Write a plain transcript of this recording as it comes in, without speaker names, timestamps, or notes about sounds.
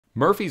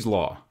Murphy's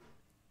Law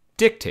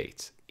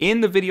dictates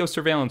in the video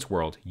surveillance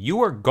world,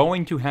 you are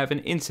going to have an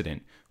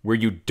incident where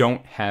you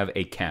don't have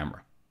a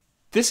camera.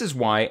 This is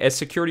why, as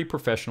security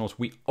professionals,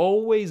 we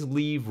always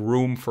leave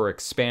room for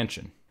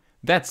expansion.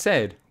 That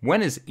said,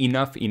 when is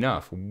enough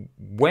enough?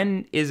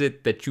 When is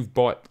it that you've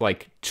bought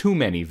like too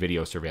many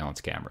video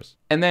surveillance cameras?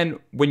 And then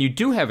when you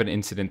do have an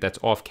incident that's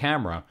off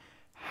camera,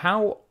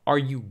 how are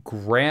you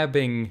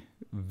grabbing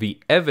the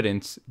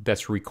evidence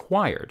that's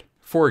required?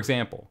 For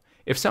example,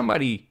 if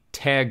somebody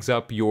tags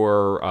up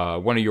your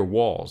one of your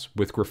walls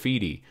with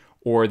graffiti,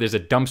 or there's a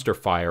dumpster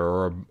fire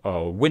or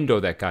a window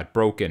that got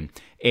broken,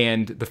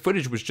 and the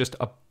footage was just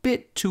a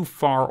bit too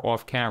far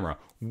off camera,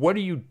 what are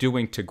you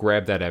doing to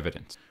grab that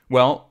evidence?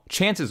 Well,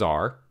 chances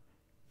are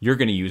you're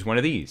going to use one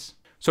of these.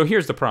 So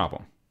here's the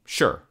problem.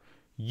 Sure,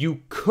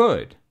 you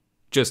could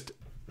just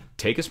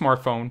take a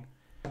smartphone,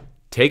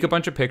 take a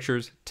bunch of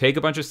pictures, take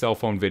a bunch of cell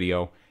phone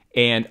video,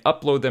 and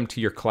upload them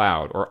to your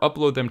cloud, or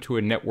upload them to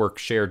a network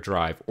shared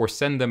drive, or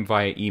send them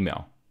via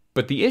email.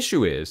 But the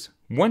issue is,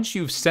 once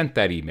you've sent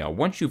that email,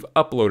 once you've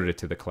uploaded it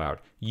to the cloud,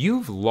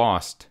 you've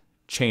lost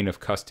chain of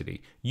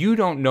custody. You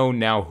don't know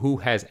now who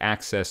has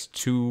access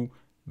to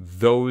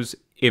those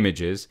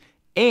images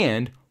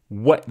and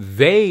what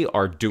they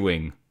are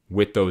doing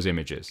with those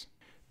images.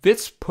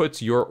 This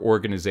puts your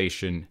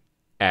organization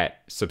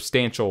at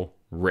substantial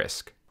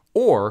risk.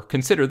 Or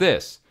consider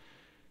this.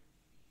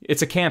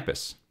 It's a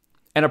campus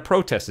and a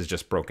protest has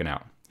just broken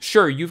out.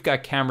 Sure, you've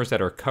got cameras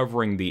that are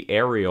covering the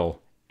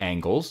aerial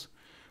angles,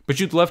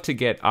 but you'd love to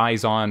get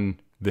eyes on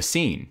the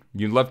scene.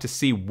 You'd love to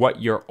see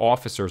what your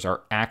officers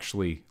are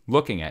actually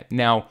looking at.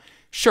 Now,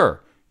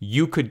 sure,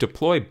 you could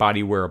deploy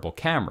body-wearable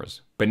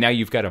cameras, but now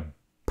you've got to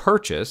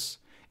purchase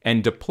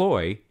and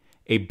deploy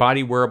a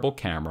body-wearable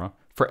camera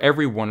for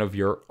every one of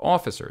your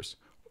officers.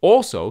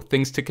 Also,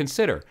 things to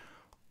consider.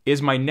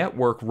 Is my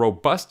network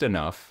robust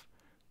enough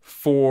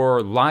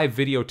for live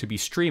video to be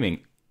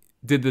streaming?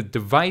 Did the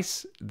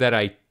device that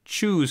I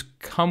choose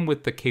come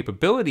with the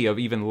capability of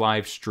even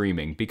live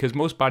streaming? Because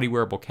most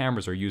body-wearable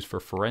cameras are used for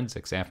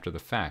forensics after the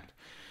fact.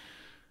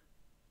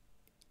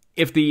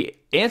 If the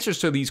answers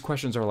to these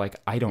questions are like,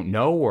 I don't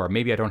know, or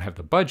maybe I don't have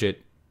the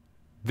budget,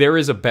 there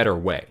is a better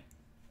way.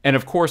 And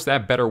of course,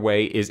 that better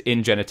way is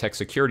in Genetec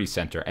Security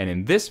Center. And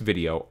in this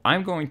video,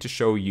 I'm going to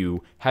show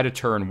you how to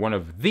turn one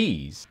of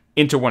these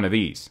into one of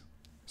these.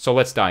 So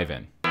let's dive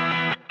in.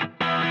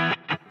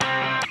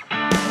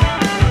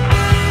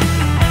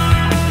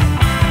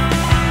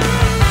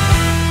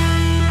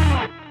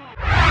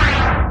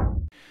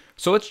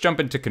 So let's jump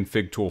into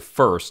Config Tool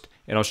first,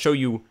 and I'll show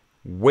you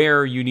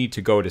where you need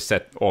to go to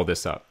set all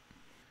this up.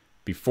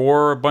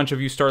 Before a bunch of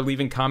you start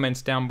leaving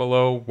comments down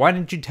below, why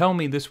didn't you tell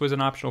me this was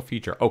an optional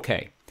feature?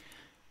 Okay,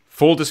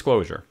 full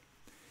disclosure.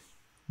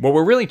 What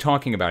we're really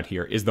talking about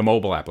here is the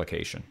mobile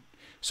application.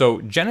 So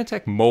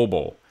Genetec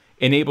Mobile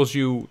enables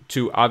you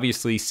to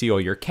obviously see all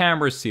your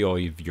cameras, see all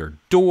of your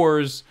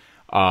doors,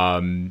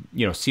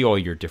 see all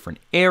your different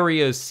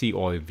areas, see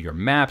all of your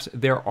maps.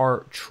 There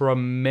are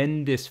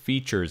tremendous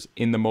features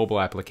in the mobile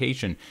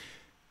application.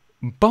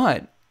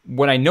 But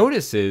what I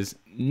notice is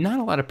not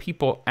a lot of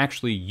people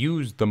actually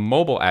use the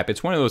mobile app.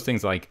 It's one of those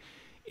things like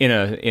in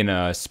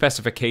a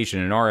specification,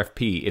 an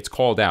RFP, it's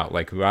called out,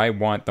 like I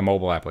want the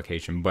mobile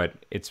application, but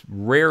it's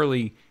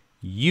rarely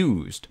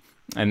used.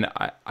 And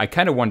I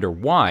kind of wonder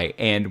why.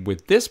 And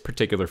with this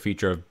particular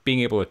feature of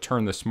being able to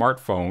turn the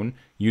smartphone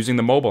using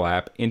the mobile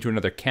app into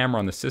another camera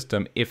on the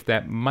system, if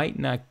that might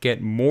not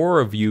get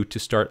more of you to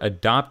start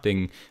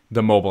adopting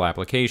the mobile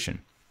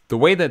application. The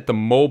way that the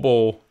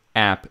mobile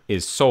app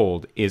is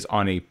sold is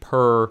on a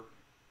per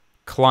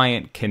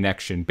client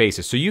connection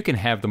basis. So you can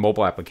have the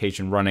mobile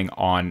application running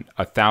on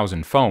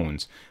 1,000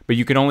 phones, but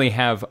you can only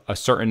have a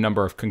certain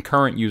number of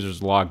concurrent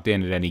users logged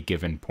in at any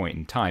given point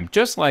in time,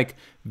 just like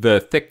the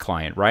thick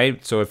client,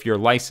 right? So if you're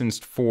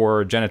licensed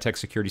for Genetec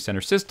Security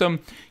Center system,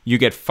 you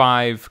get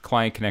 5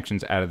 client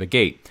connections out of the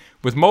gate.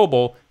 With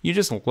mobile, you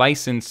just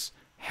license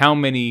how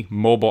many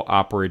mobile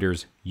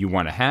operators you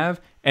want to have,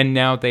 and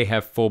now they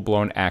have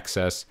full-blown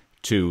access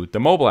to the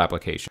mobile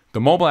application.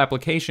 The mobile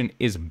application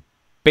is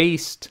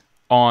based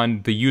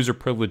on the user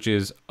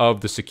privileges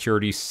of the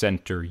security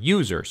center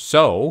user.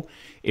 So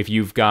if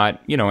you've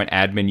got, an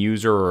admin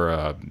user or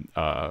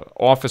a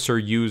officer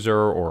user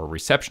or a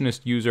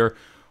receptionist user,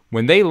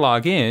 when they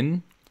log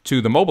in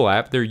to the mobile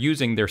app, they're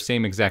using their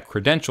same exact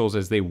credentials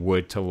as they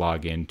would to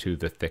log into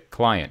the thick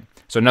client.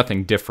 So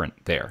nothing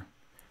different there.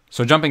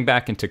 So jumping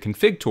back into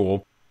Config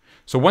Tool,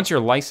 so once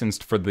you're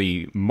licensed for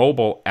the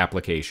mobile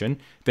application,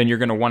 then you're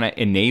going to want to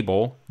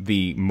enable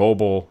the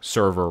mobile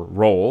server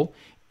role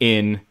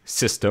in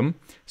system.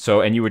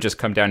 And you would just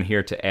come down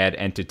here to add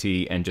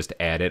entity and just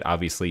add it.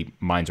 Obviously,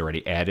 mine's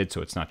already added,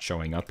 so it's not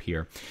showing up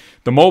here.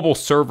 The mobile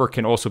server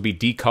can also be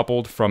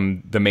decoupled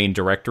from the main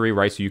directory,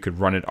 right? So you could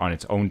run it on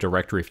its own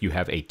directory if you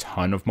have a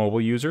ton of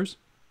mobile users.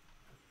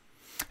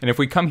 And if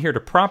we come here to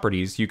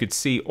properties, you could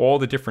see all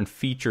the different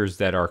features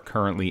that are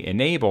currently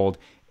enabled.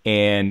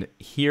 And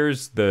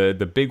here's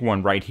the big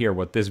one right here,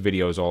 what this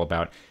video is all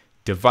about.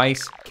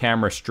 Device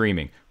camera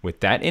streaming. With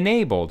that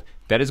enabled,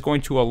 that is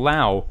going to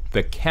allow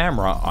the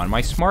camera on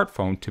my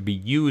smartphone to be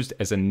used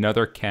as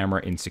another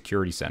camera in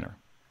Security Center.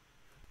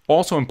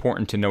 Also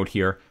important to note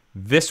here,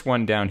 this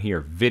one down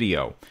here,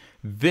 video.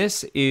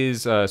 This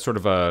is sort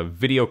of a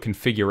video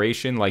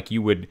configuration, like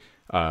you would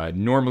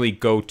normally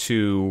go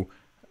to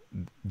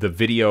the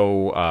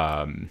video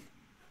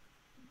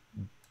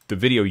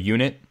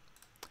unit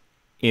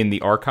in the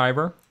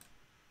archiver.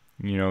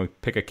 You know,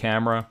 pick a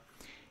camera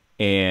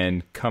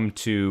and come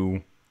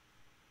to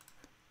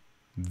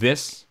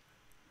this,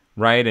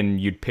 right? And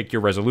you'd pick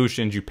your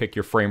resolutions, you pick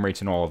your frame rates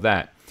and all of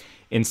that.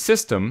 In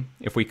system,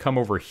 if we come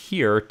over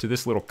here to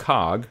this little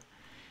cog,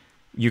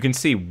 you can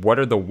see what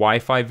are the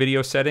Wi-Fi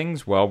video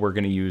settings. Well, we're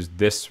going to use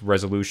this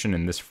resolution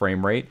and this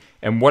frame rate.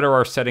 And what are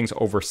our settings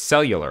over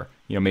cellular?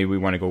 You know, maybe we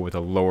want to go with a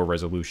lower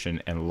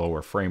resolution and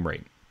lower frame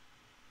rate.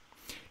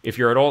 If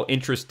you're at all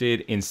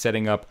interested in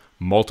setting up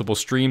multiple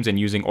streams and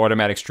using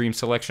automatic stream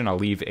selection, I'll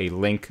leave a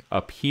link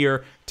up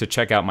here to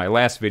check out my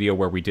last video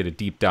where we did a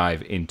deep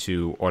dive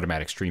into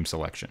automatic stream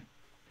selection.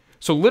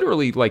 So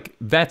literally, like,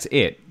 that's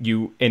it.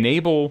 You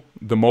enable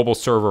the mobile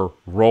server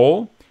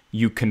role,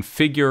 you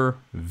configure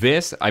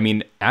this. I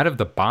mean, out of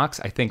the box,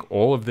 I think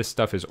all of this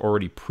stuff is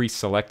already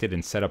pre-selected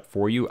and set up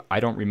for you.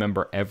 I don't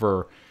remember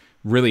ever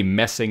really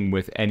messing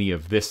with any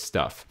of this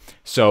stuff.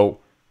 So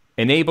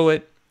enable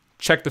it,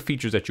 check the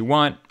features that you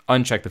want,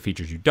 uncheck the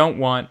features you don't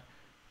want,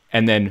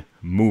 and then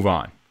move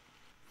on.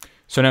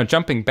 So now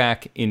jumping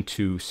back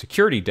into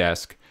Security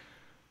Desk,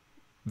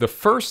 the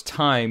first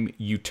time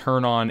you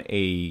turn on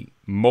a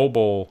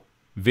mobile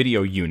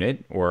video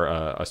unit or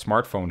a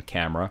smartphone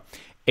camera,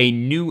 a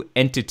new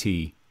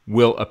entity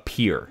will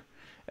appear.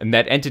 And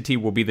that entity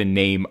will be the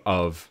name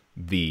of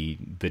the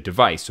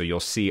device. So you'll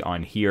see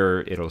on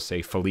here, it'll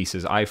say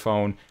Felice's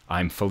iPhone.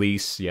 I'm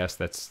Felice. Yes,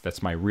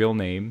 that's my real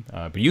name,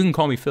 but you can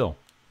call me Phil.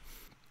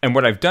 And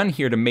what I've done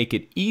here to make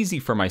it easy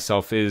for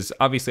myself is,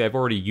 obviously I've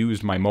already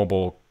used my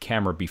mobile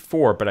camera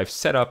before, but I've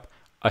set up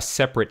a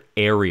separate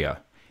area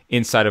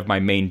inside of my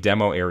main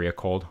demo area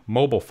called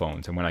mobile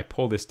phones. And when I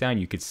pull this down,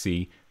 you could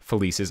see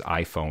Felice's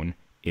iPhone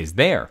is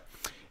there.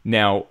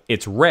 Now,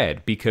 it's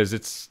red because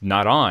it's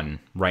not on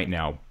right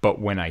now, but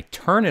when I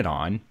turn it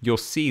on, you'll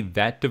see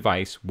that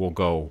device will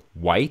go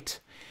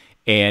white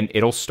and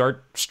it'll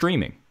start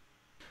streaming.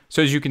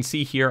 So as you can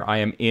see here, I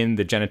am in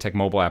the Genetec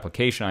mobile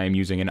application. I am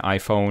using an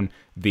iPhone.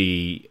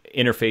 The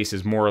interface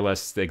is more or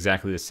less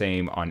exactly the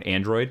same on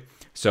Android.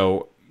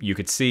 So you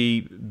could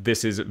see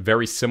this is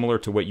very similar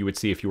to what you would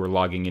see if you were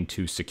logging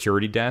into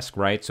Security Desk,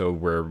 right? So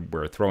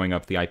we're throwing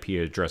up the IP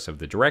address of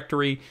the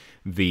directory,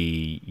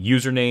 the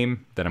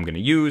username that I'm going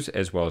to use,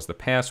 as well as the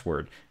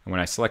password. And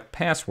when I select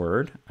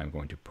password, I'm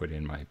going to put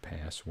in my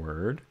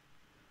password.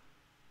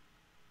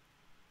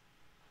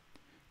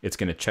 It's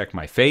going to check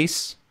my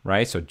face,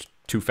 right? So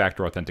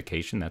two-factor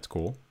authentication, that's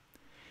cool.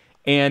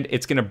 And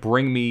it's going to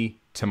bring me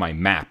to my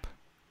map.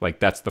 Like,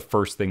 that's the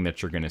first thing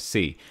that you're going to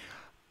see.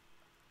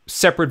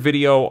 Separate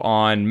video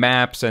on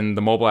maps and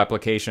the mobile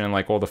application and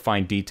like all the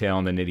fine detail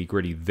and the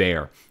nitty-gritty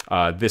there.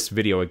 This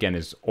video, again,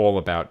 is all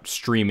about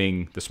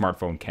streaming the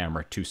smartphone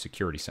camera to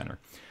Security Center.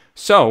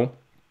 So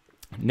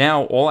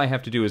now all I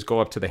have to do is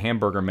go up to the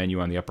hamburger menu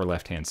on the upper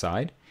left-hand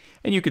side.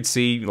 And you could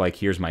see, like,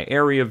 here's my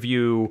area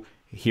view.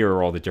 Here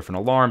are all the different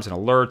alarms and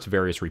alerts,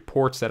 various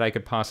reports that I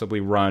could possibly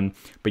run.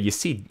 But you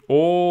see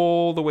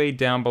all the way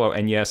down below,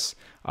 and yes,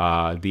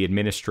 the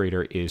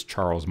administrator is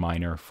Charles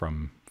Miner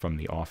from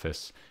The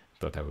Office.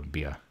 Thought that would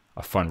be a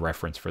fun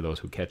reference for those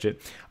who catch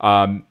it.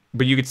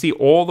 But you can see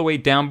all the way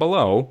down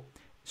below,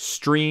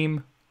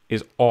 stream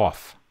is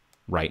off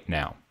right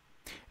now.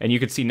 And you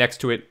can see next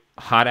to it,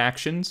 hot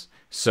actions.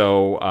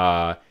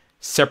 So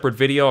separate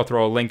video, I'll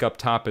throw a link up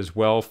top as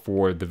well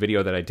for the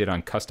video that I did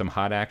on custom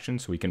hot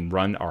actions, so we can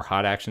run our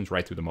hot actions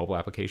right through the mobile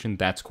application.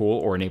 That's cool.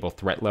 Or enable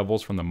threat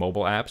levels from the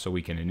mobile app, so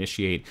we can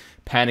initiate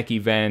panic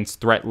events,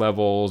 threat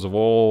levels of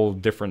all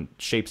different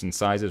shapes and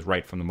sizes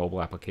right from the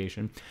mobile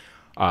application.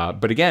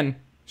 But again,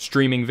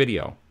 streaming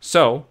video.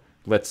 So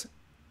let's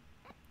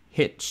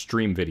hit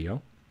stream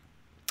video.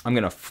 I'm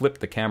going to flip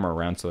the camera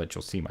around so that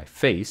you'll see my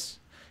face,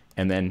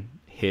 and then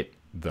hit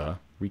the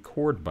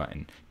record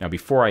button. Now,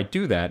 before I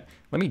do that,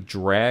 let me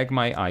drag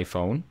my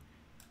iPhone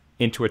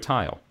into a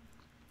tile.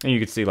 And you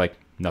can see, like,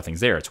 nothing's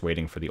there. It's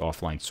waiting for the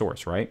offline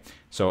source, right?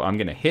 So I'm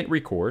going to hit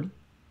record.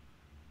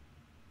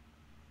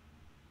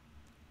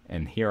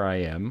 And here I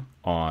am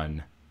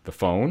on the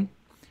phone.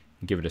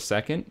 Give it a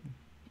second.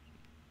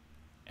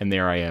 And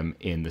there I am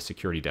in the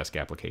Security Desk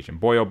application.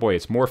 Boy, oh boy,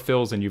 it's more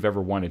fills than you've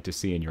ever wanted to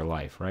see in your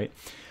life, right?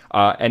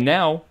 And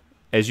now,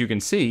 as you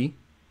can see,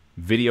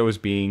 video is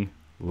being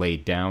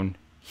laid down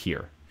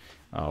here.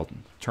 I'll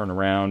turn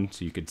around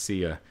so you could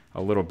see a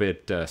little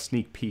bit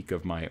sneak peek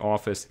of my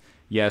office.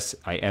 Yes,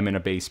 I am in a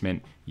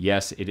basement.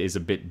 Yes, it is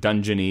a bit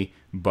dungeony,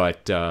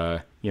 but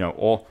you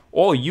know,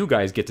 all you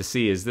guys get to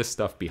see is this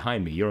stuff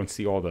behind me. You don't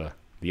see all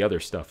the other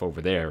stuff over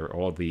there,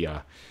 all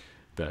the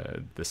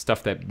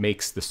stuff that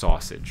makes the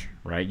sausage,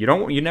 right?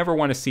 You never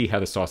want to see how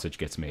the sausage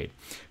gets made.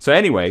 So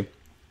anyway,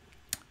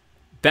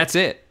 that's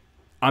it.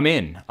 I'm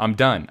in. I'm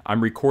done.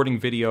 I'm recording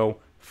video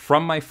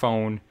from my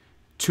phone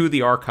to the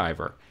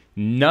archiver.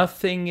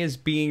 Nothing is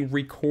being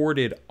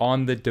recorded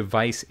on the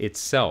device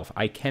itself.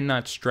 I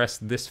cannot stress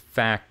this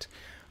fact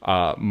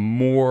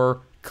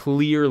more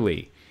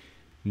clearly.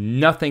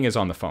 Nothing is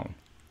on the phone.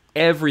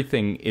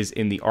 Everything is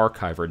in the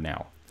archiver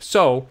now.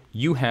 So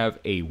you have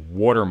a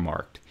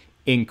watermarked,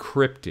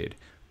 encrypted,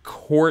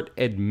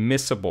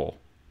 court-admissible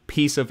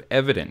piece of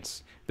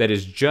evidence that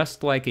is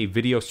just like a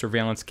video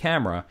surveillance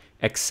camera,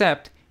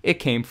 except it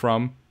came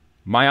from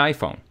my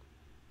iPhone.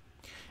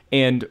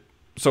 And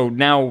so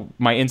now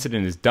my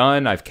incident is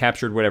done. I've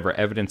captured whatever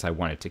evidence I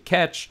wanted to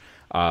catch.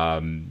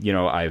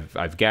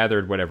 I've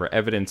gathered whatever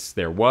evidence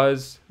there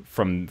was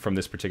from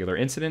this particular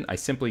incident. I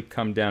simply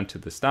come down to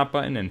the stop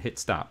button and hit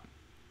stop.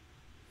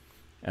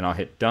 And I'll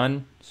hit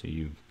done, so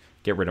you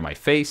get rid of my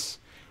face,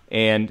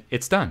 and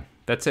it's done.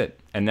 That's it.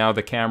 And now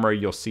the camera,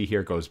 you'll see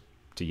here, goes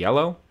to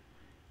yellow,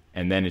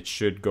 and then it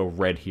should go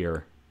red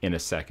here in a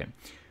second.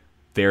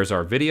 There's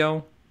our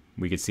video.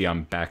 We can see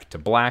I'm back to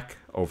black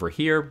over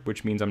here,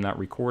 which means I'm not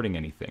recording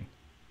anything.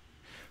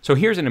 So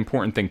here's an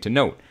important thing to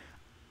note.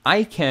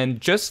 I can,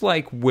 just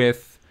like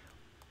with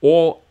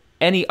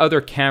any other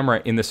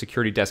camera in the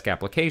security desk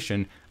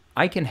application,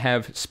 I can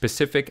have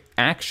specific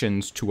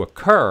actions to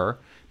occur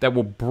that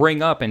will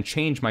bring up and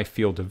change my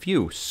field of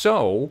view.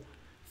 So,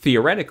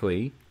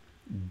 theoretically,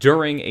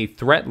 during a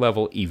threat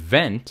level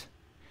event,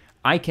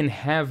 I can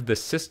have the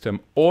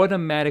system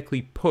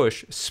automatically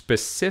push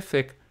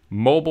specific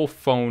mobile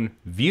phone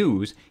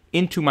views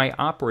into my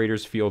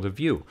operator's field of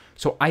view.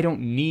 So I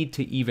don't need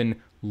to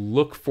even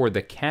look for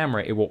the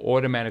camera. It will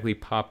automatically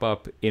pop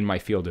up in my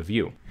field of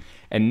view.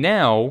 And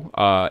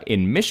now,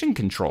 in mission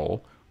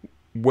control,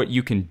 what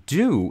you can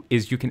do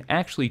is you can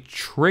actually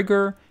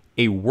trigger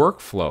a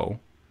workflow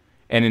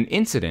and an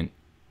incident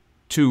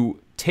to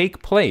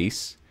take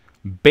place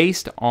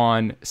based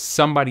on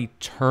somebody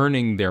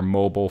turning their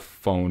mobile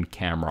phone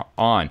camera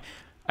on.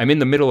 I'm in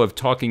the middle of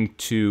talking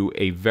to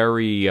a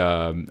very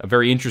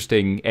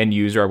interesting end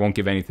user. I won't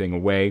give anything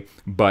away,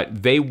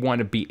 but they want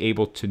to be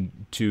able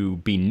to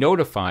be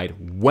notified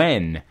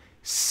when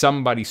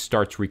somebody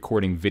starts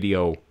recording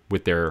video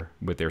with their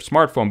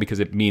smartphone, because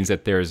it means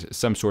that there's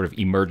some sort of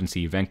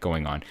emergency event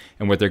going on.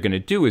 And what they're going to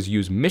do is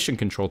use mission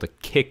control to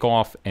kick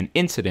off an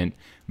incident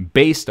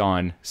based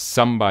on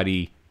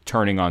somebody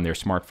turning on their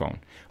smartphone.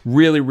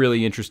 Really,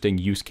 really interesting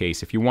use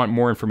case. If you want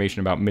more information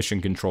about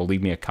mission control,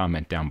 leave me a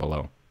comment down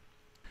below.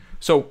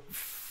 So,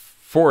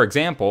 for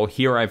example,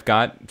 here I've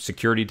got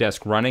security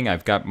desk running.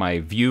 I've got my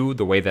view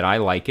the way that I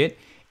like it,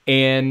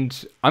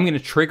 and I'm going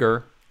to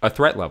trigger a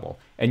threat level.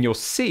 And you'll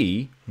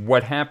see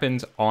what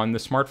happens on the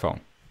smartphone.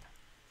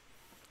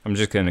 I'm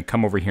just going to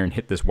come over here and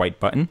hit this white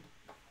button.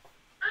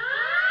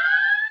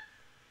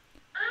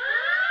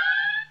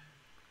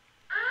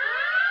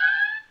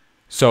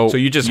 So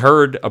you just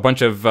heard a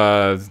bunch of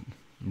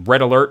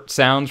red alert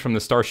sounds from the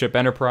Starship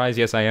Enterprise.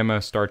 Yes, I am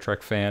a Star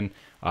Trek fan.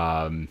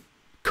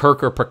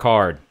 Kirk or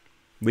Picard?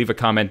 Leave a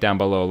comment down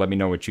below. Let me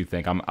know what you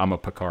think. I'm a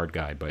Picard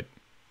guy, but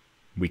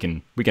we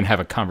can have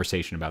a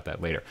conversation about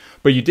that later.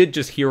 But you did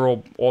just hear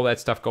all that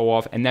stuff go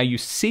off, and now you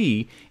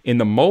see in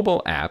the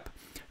mobile app,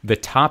 the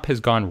top has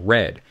gone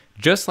red.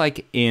 Just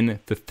like in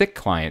the thick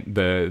client,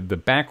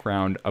 the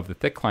background of the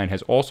thick client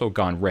has also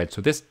gone red.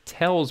 So this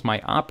tells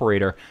my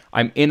operator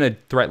I'm in a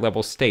threat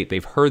level state.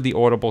 They've heard the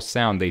audible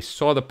sound. They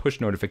saw the push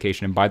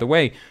notification. And by the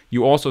way,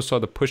 you also saw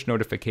the push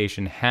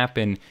notification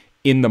happen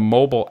in the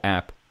mobile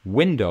app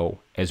window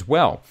as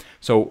well.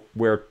 So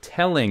we're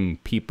telling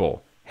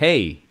people,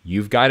 hey,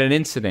 you've got an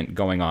incident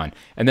going on.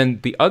 And then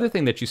the other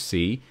thing that you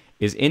see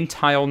is in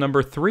tile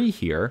number 3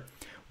 here,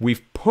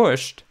 we've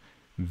pushed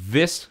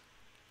this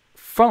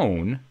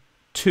phone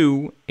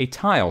to a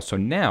tile. So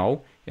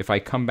now, if I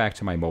come back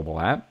to my mobile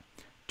app,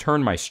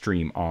 turn my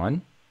stream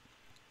on,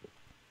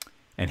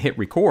 and hit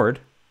record,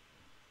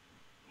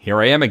 here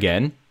I am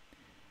again,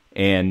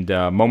 and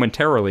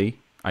momentarily,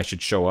 I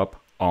should show up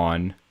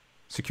on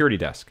security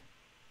desk.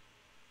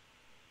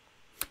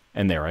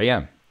 And there I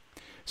am.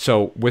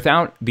 So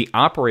without the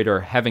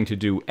operator having to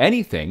do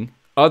anything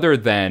other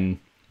than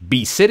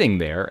be sitting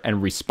there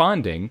and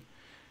responding,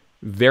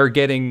 they're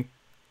getting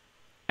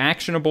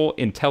actionable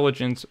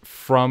intelligence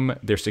from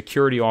their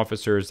security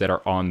officers that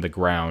are on the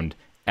ground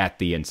at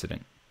the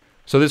incident.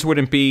 So this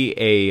wouldn't be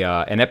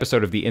an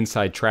episode of the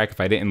Inside Track if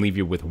I didn't leave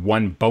you with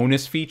one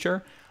bonus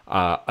feature.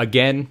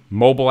 Again,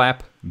 mobile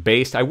app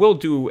based. I will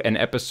do an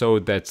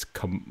episode that's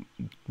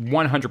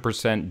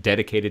 100%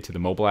 dedicated to the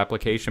mobile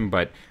application,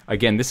 but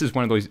again, this is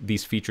one of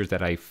these features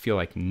that I feel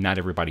like not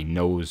everybody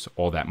knows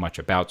all that much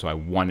about, so I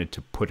wanted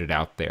to put it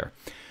out there.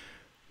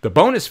 The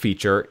bonus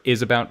feature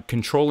is about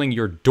controlling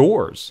your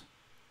doors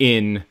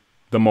in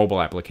the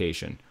mobile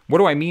application. What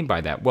do I mean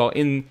by that? Well,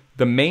 in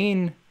the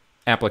main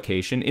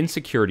application, in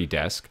Security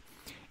Desk,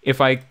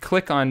 if I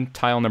click on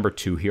tile number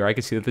 2 here, I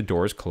can see that the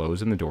door is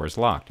closed and the door is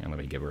locked. And let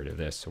me get rid of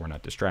this so we're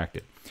not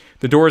distracted.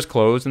 The door is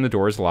closed and the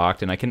door is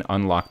locked, and I can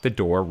unlock the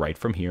door right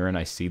from here, and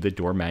I see the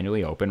door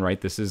manually open, right?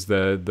 This is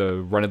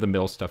the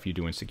run-of-the-mill stuff you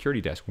do in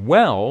Security Desk.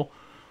 Well,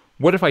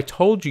 what if I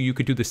told you you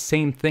could do the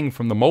same thing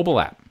from the mobile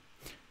app?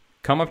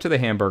 come up to the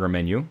hamburger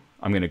menu.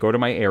 I'm going to go to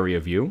my area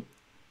view.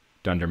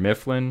 Dunder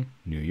Mifflin,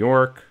 New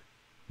York,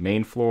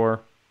 main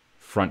floor,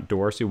 front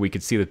door. So we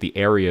could see that the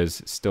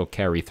areas still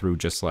carry through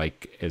just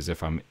like as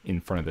if I'm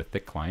in front of the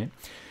thick client.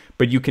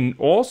 But you can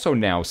also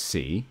now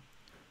see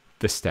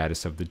the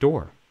status of the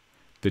door.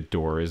 The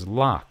door is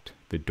locked.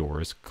 The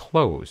door is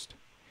closed.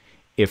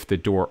 If the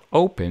door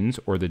opens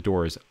or the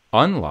door is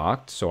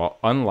unlocked, so I'll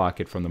unlock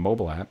it from the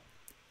mobile app,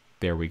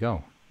 there we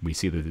go. We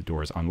see that the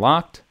door is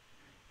unlocked,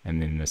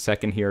 and then in a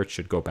second here, it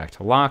should go back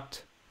to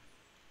locked,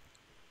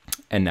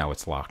 and now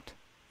it's locked.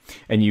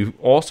 And you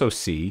also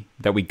see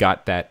that we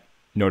got that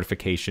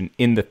notification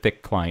in the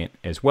thick client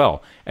as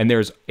well. And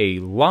there's a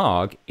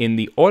log in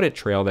the audit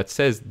trail that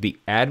says the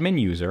admin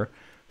user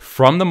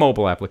from the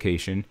mobile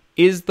application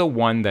is the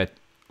one that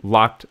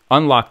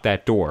unlocked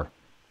that door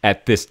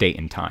at this date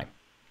and time.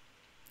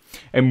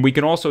 And we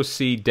can also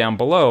see down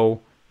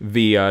below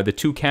the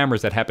two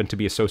cameras that happen to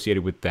be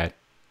associated with that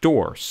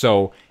door.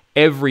 So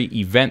every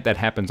event that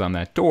happens on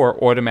that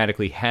door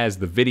automatically has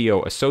the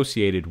video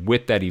associated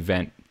with that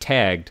event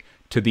tagged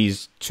to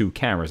these two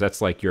cameras.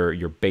 That's like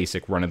your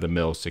basic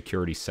run-of-the-mill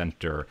security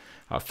center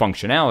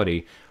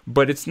functionality.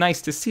 But it's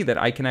nice to see that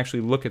I can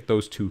actually look at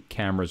those two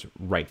cameras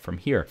right from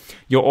here.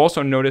 You'll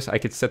also notice I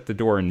could set the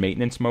door in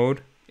maintenance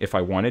mode if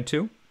I wanted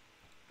to.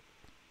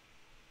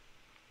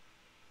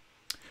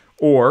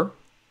 Or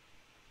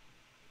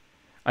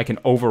I can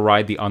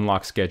override the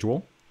unlock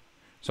schedule.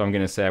 So I'm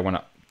going to say I want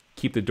to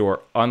keep the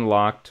door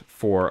unlocked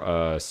for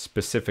a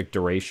specific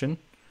duration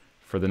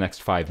for the next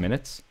 5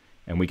 minutes.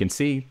 And we can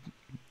see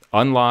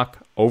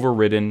unlock,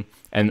 overridden,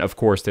 and of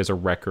course there's a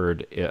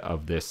record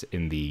of this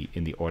in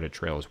the audit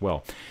trail as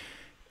well.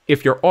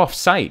 If you're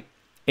off-site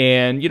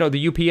and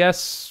the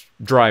UPS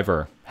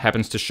driver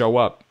happens to show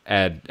up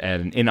at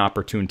an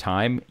inopportune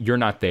time, you're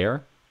not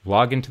there,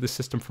 log into the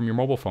system from your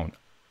mobile phone,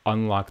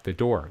 unlock the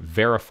door,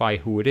 verify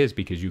who it is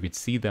because you could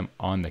see them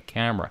on the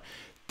camera.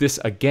 This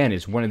again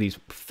is one of these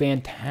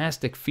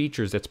fantastic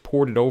features that's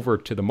ported over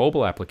to the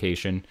mobile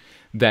application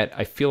that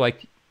I feel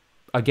like,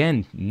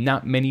 again,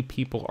 not many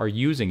people are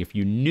using. If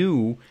you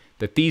knew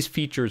that these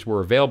features were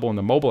available in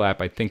the mobile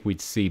app, I think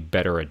we'd see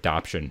better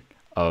adoption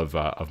of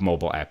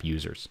mobile app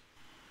users.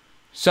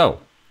 So,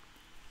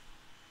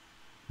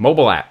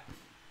 mobile app,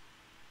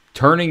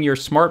 turning your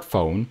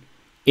smartphone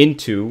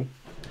into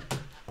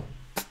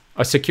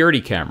a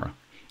security camera.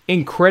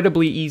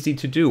 Incredibly easy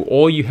to do.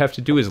 All you have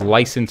to do is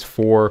license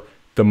for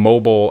the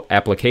mobile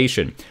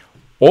application.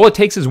 All it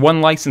takes is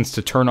one license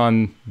to turn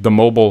on the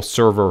mobile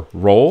server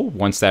role.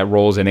 Once that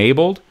role is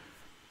enabled,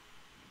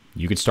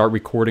 you can start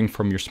recording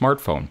from your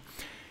smartphone.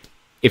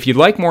 If you'd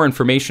like more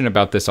information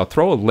about this, I'll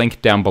throw a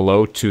link down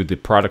below to the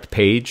product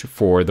page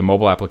for the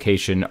mobile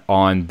application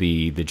on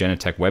the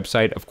Genetec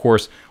website. Of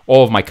course,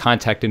 all of my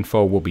contact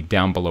info will be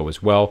down below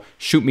as well.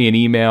 Shoot me an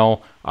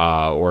email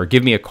or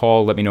give me a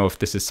call. Let me know if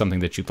this is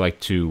something that you'd like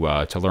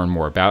to learn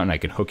more about, and I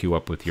can hook you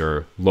up with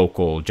your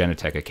local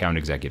Genetec account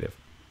executive.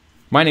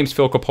 My name's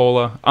Phil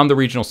Coppola. I'm the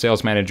Regional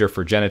Sales Manager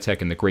for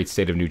Genetec in the great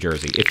state of New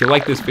Jersey. If you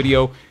like this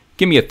video,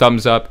 give me a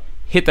thumbs up,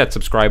 hit that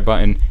subscribe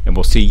button, and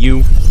we'll see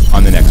you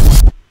on the next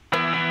one.